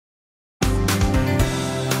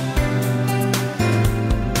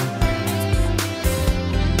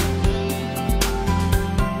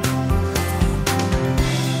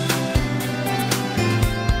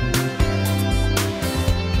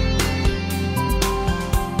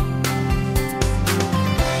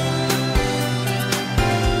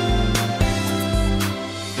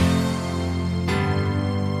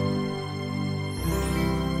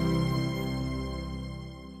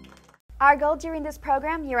Our goal during this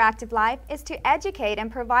program, Your Active Life, is to educate and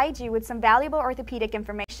provide you with some valuable orthopedic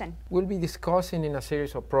information. We'll be discussing in a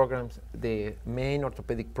series of programs the main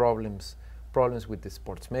orthopedic problems with the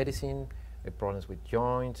sports medicine, the problems with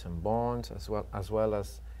joints and bones, as well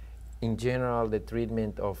as in general the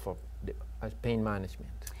treatment of pain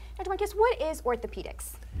management. Dr. Marquez, what is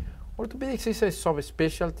orthopedics? Orthopedics is a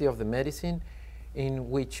subspecialty of the medicine in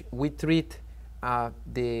which we treat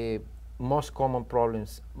the most common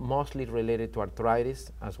problems, mostly related to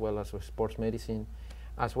arthritis, as well as with sports medicine,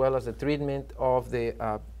 as well as the treatment of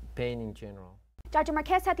the pain in general. Dr.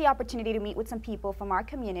 Marquez had the opportunity to meet with some people from our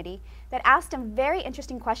community that asked him very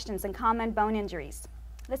interesting questions on common bone injuries.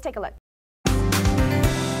 Let's take a look. You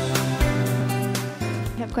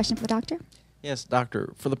have a question for the doctor? Yes,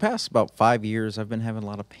 doctor. For the past about 5 years, I've been having a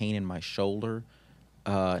lot of pain in my shoulder,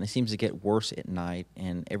 and it seems to get worse at night,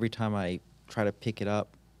 and every time I try to pick it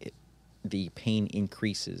up, the pain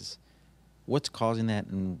increases. What's causing that,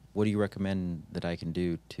 and what do you recommend that I can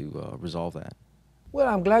do to resolve that? Well,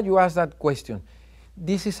 I'm glad you asked that question.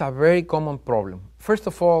 This is a very common problem. First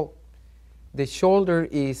of all, the shoulder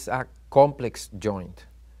is a complex joint.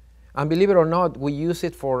 And believe it or not, we use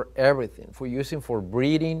it for everything. We use it for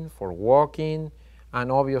breathing, for walking,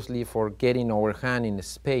 and obviously for getting our hand in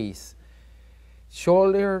space.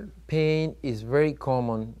 Shoulder pain is very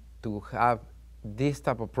common to have this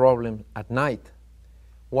type of problem at night.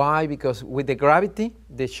 Why? Because with the gravity,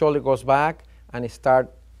 the shoulder goes back and it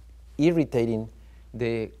starts irritating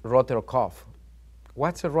the rotator cuff.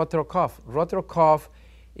 What's a rotator cuff? Rotator cuff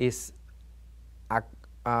is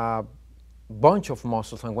a bunch of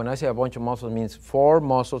muscles, and when I say a bunch of muscles, it means 4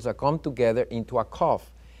 muscles that come together into a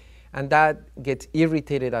cuff, and that gets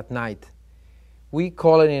irritated at night. We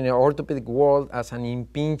call it in the orthopedic world as an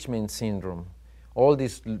impingement syndrome. All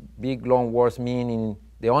these big long words meaning,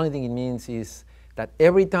 the only thing it means is that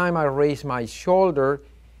every time I raise my shoulder,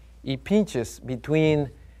 it pinches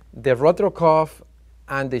between the rotator cuff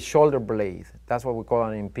and the shoulder blade. That's what we call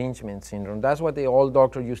an impingement syndrome. That's what the old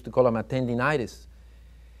doctor used to call a tendinitis.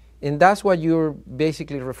 And that's what you're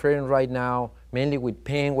basically referring right now, mainly with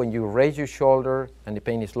pain when you raise your shoulder and the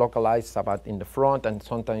pain is localized about in the front and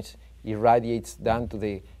sometimes irradiates down to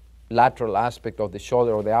the lateral aspect of the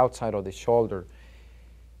shoulder or the outside of the shoulder.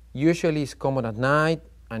 Usually it's common at night,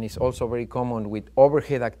 and it's also very common with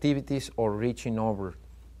overhead activities or reaching over.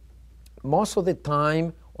 Most of the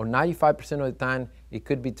time, or 95% of the time, it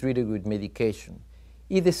could be treated with medication.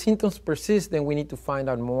 If the symptoms persist, then we need to find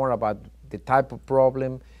out more about the type of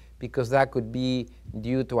problem, because that could be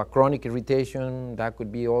due to a chronic irritation. That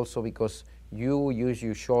could be also because you use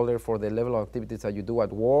your shoulder for the level of activities that you do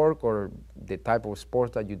at work or the type of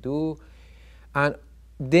sports that you do. And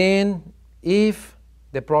then if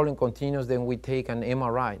the problem continues, then we take an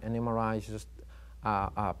MRI. An MRI is just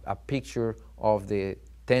a picture of the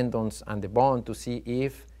tendons and the bone to see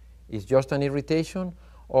if it's just an irritation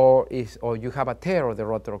or you have a tear of the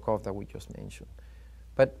rotator cuff that we just mentioned.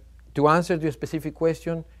 But to answer your specific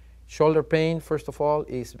question, shoulder pain, first of all,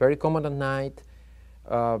 is very common at night.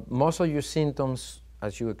 Most of your symptoms,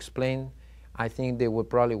 as you explained, I think they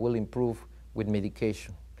probably will improve with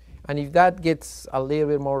medication. And if that gets a little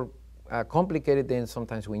bit more complicated, then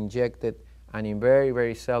sometimes we inject it, and in very,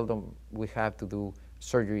 very seldom we have to do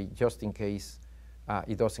surgery just in case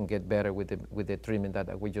it doesn't get better with the treatment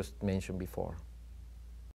that we just mentioned before.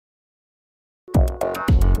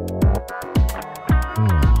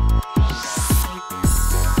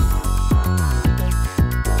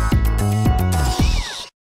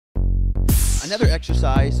 Another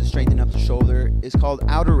exercise to strengthen up the shoulder is called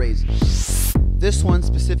outer raising. This one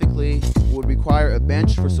specifically would require a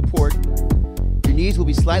bench for support. Your knees will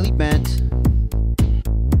be slightly bent,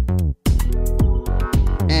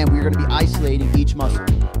 and we're going to be isolating each muscle.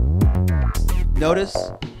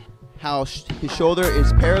 Notice how his shoulder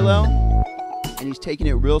is parallel, and he's taking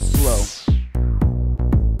it real slow.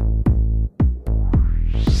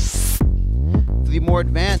 The more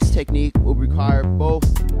advanced technique will require both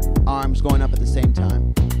arms going up at the same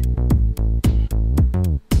time.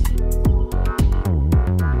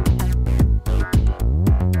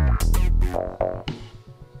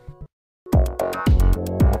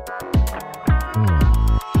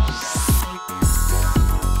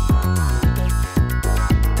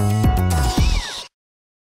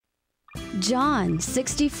 John,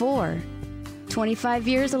 64, 25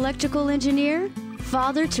 years electrical engineer,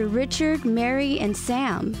 father to Richard, Mary, and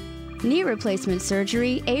Sam. Knee replacement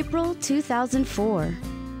surgery, April 2004.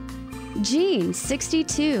 Jean,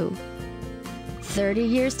 62, 30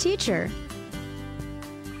 years teacher.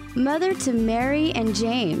 Mother to Mary and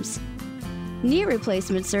James. Knee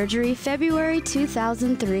replacement surgery, February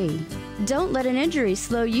 2003. Don't let an injury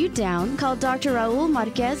slow you down. Call Dr. Raul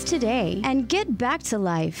Marquez today and get back to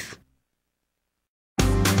life.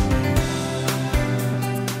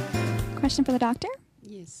 Question for the doctor?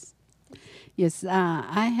 Yes. Yes,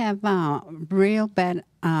 I have real bad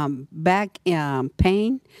back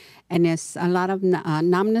pain, and there's a lot of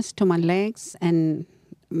numbness to my legs, and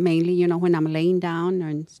mainly, you know, when I'm laying down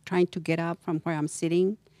and trying to get up from where I'm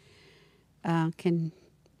sitting.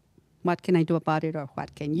 What can I do about it, or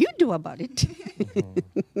what can you do about it?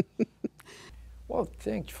 Well,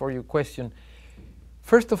 thanks for your question.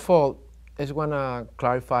 First of all, I just want to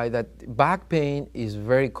clarify that back pain is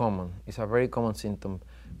very common. It's a very common symptom.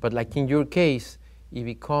 But like in your case, it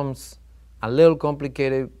becomes a little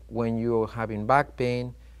complicated when you're having back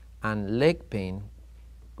pain and leg pain.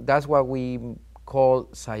 That's what we call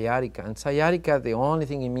sciatica. And sciatica, the only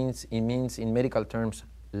thing it means in medical terms,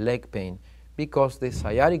 leg pain, because the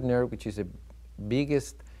sciatic nerve, which is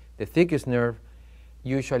the thickest nerve,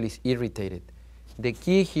 usually is irritated. The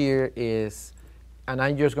key here is, and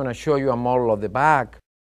I'm just going to show you a model of the back.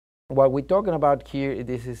 What we're talking about here,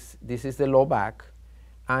 this is the low back.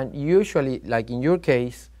 And usually, like in your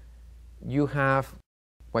case, you have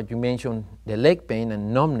what you mentioned, the leg pain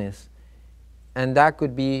and numbness. And that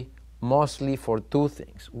could be mostly for two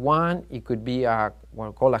things. One, it could be what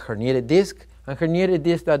we call a herniated disc. And herniated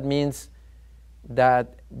disc, that means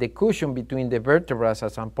that the cushion between the vertebrae,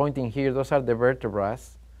 as I'm pointing here, those are the vertebrae,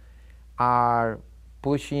 are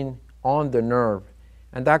pushing on the nerve.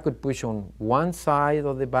 And that could push on one side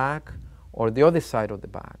of the back or the other side of the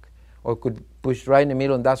back, or could push right in the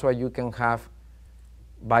middle, and that's why you can have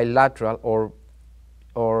bilateral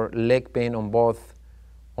or leg pain on both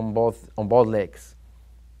legs.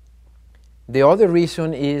 The other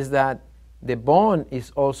reason is that the bone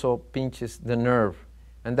is also pinches the nerve,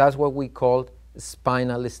 and that's what we call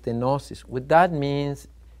spinal stenosis. What that means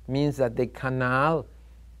that the canal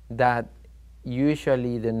that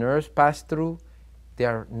usually the nerves pass through, they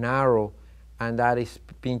are narrow, and that is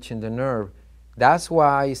pinching the nerve. That's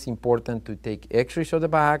why it's important to take x-rays of the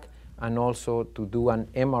back and also to do an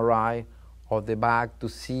MRI of the back to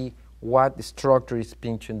see what structure is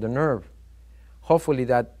pinching the nerve. Hopefully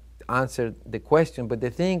that answered the question, but the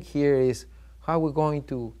thing here is how we're going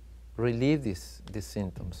to relieve these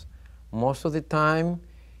symptoms. Most of the time,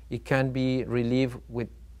 it can be relieved with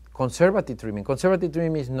conservative treatment. Conservative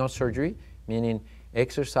treatment is not surgery, meaning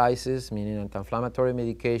exercises, meaning anti-inflammatory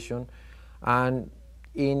medication, and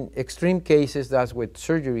in extreme cases, that's where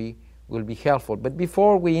surgery will be helpful. But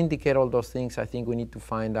before we indicate all those things, I think we need to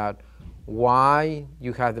find out why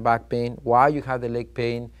you have the back pain, why you have the leg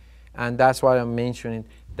pain, and that's why I'm mentioning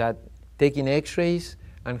that taking x-rays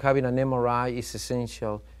and having an MRI is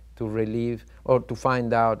essential to relieve or to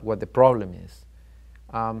find out what the problem is.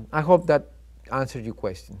 I hope that answered your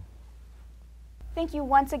question. Thank you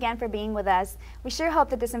once again for being with us. We sure hope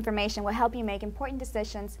that this information will help you make important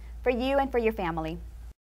decisions for you and for your family.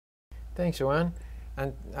 Thanks, Joanne.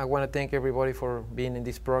 And I want to thank everybody for being in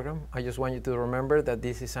this program. I just want you to remember that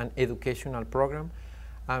this is an educational program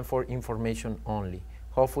and for information only.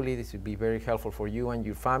 Hopefully this will be very helpful for you and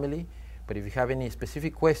your family. But if you have any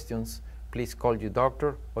specific questions, please call your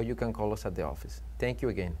doctor or you can call us at the office. Thank you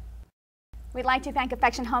again. We'd like to thank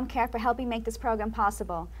Affection Home Care for helping make this program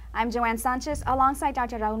possible. I'm Joanne Sanchez alongside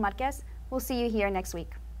Dr. Raul Marquez. We'll see you here next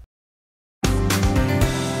week.